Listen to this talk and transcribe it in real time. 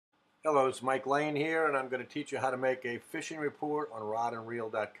Hello, it's Mike Lane here, and I'm going to teach you how to make a fishing report on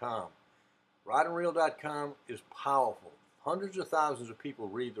RodnReel.com. RodnReel.com is powerful. Hundreds of thousands of people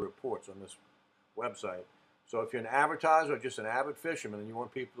read the reports on this website. So if you're an advertiser or just an avid fisherman and you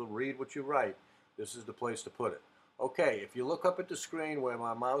want people to read what you write, this is the place to put it. Okay, if you look up at the screen where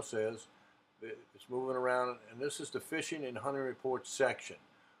my mouse is, it's moving around, and this is the fishing and hunting reports section.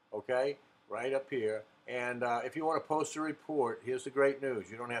 Okay, right up here. And if you want to post a report, here's the great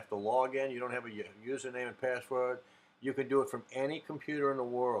news. You don't have to log in. You don't have a username and password. You can do it from any computer in the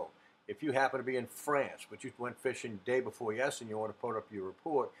world. If you happen to be in France, but you went fishing the day before yesterday and you want to put up your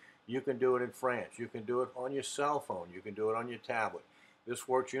report, you can do it in France. You can do it on your cell phone. You can do it on your tablet. This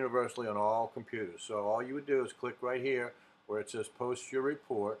works universally on all computers. So all you would do is click right here where it says post your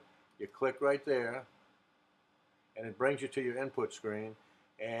report. You click right there, and it brings you to your input screen.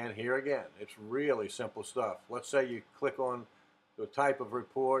 And here again, it's really simple stuff. Let's say you click on the type of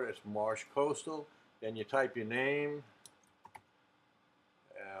report, it's marsh coastal, then you type your name.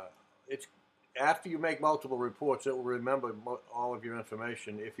 It's after you make multiple reports, it will remember all of your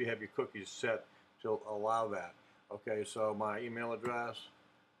information if you have your cookies set to allow that. Okay, so my email address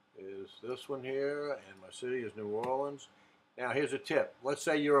is this one here, and my city is New Orleans. Now here's a tip. Let's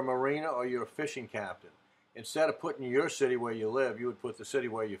say you're a marina or you're a fishing captain. Instead of putting your city where you live, you would put the city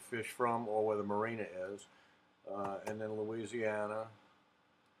where you fish from or where the marina is, and then Louisiana.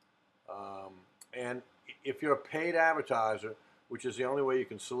 And if you're a paid advertiser, which is the only way you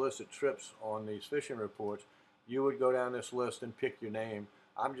can solicit trips on these fishing reports, you would go down this list and pick your name.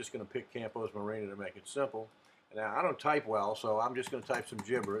 I'm just going to pick Campos Marina to make it simple. Now, I don't type well, so I'm just going to type some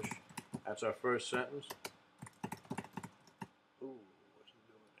gibberish. That's our first sentence. Ooh, what's it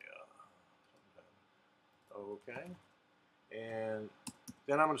doing there? Okay. And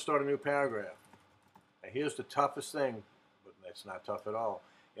then I'm going to start a new paragraph. Now, here's the toughest thing, but it's not tough at all.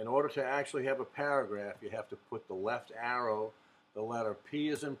 In order to actually have a paragraph, you have to put the left arrow, the letter P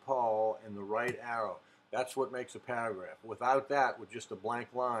as in Paul, and the right arrow. That's what makes a paragraph. Without that, with just a blank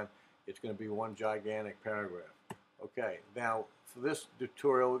line, it's going to be one gigantic paragraph. Okay, now for this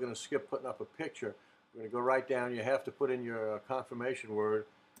tutorial, we're going to skip putting up a picture. We're going to go right down. You have to put in your confirmation word,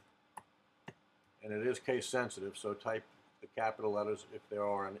 and it is case sensitive, so type the capital letters if there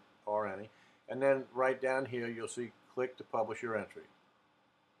are any. And then right down here, you'll see click to publish your entry.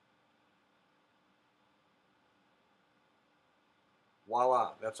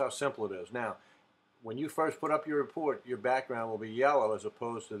 Voila, that's how simple it is. Now, when you first put up your report, your background will be yellow as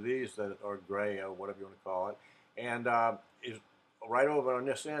opposed to these that are gray or whatever you want to call it. And is right over on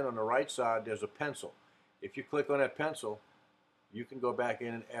this end on the right side, there's a pencil. If you click on that pencil, you can go back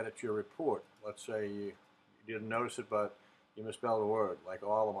in and edit your report. Let's say you didn't notice it, but you misspelled a word, like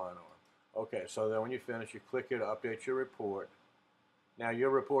all of mine are. Okay, so then when you finish, you click here to update your report. Now your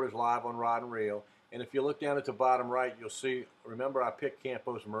report is live on RodnReel, and if you look down at the bottom right, you'll see, remember I picked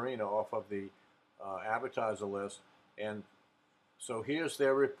Campos Marina off of the advertiser list, and so here's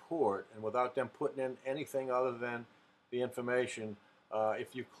their report, and without them putting in anything other than the information,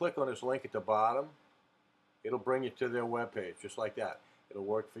 if you click on this link at the bottom, it'll bring you to their webpage, just like that. It'll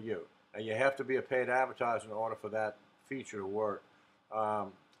work for you. Now you have to be a paid advertiser in order for that feature to work.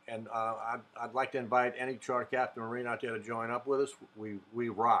 I'd like to invite any charter captain marine out there to join up with us. We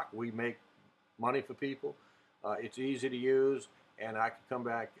rock. We make money for people. It's easy to use, and I can come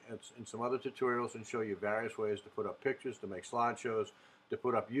back in some other tutorials and show you various ways to put up pictures, to make slideshows, to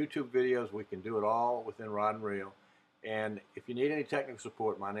put up YouTube videos. We can do it all within RodnReel. And if you need any technical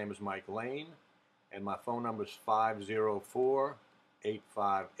support, my name is Mike Lane, and my phone number is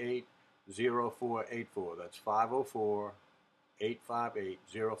 504-858-0484. That's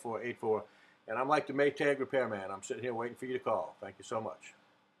 504-858-0484. And I'm like the Maytag repairman. I'm sitting here waiting for you to call. Thank you so much.